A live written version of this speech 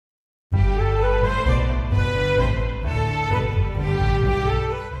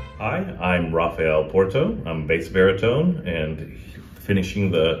Hi, I'm Rafael Porto. I'm bass baritone and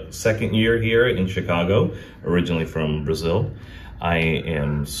finishing the second year here in Chicago, originally from Brazil. I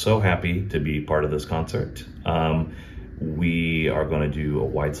am so happy to be part of this concert. We are going to do a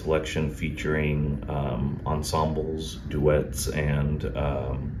wide selection featuring ensembles, duets, and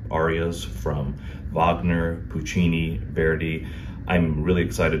arias from Wagner, Puccini, Verdi. I'm really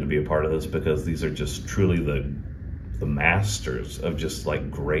excited to be a part of this because these are just truly the masters of just like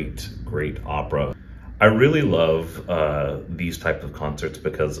great opera. I really love these types of concerts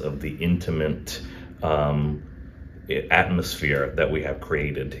because of the intimate atmosphere that we have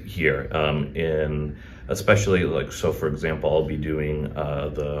created here. Especially like, so for example, I'll be doing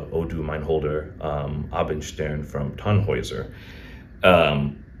the O du mein Holder Abendstern from Tannhäuser.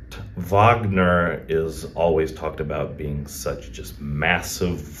 Wagner is always talked about being such just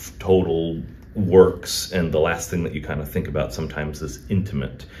massive total works, and the last thing that you kind of think about sometimes is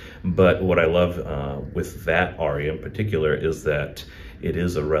intimate. But what I love with that aria in particular is that it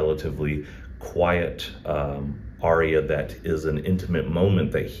is a relatively quiet aria that is an intimate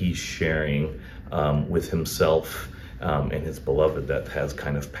moment that he's sharing with himself and his beloved that has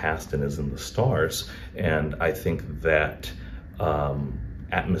kind of passed and is in the stars. And I think that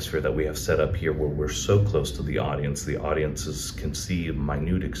atmosphere that we have set up here, where we're so close to the audiences can see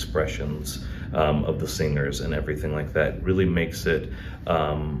minute expressions of the singers and everything like that, really makes it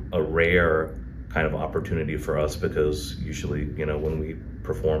a rare kind of opportunity for us, because usually, you know, when we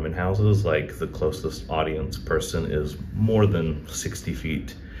perform in houses, like the closest audience person is more than 60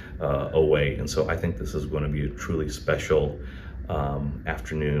 feet away. And so I think this is going to be a truly special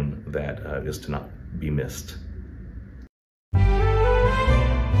afternoon that is to not be missed.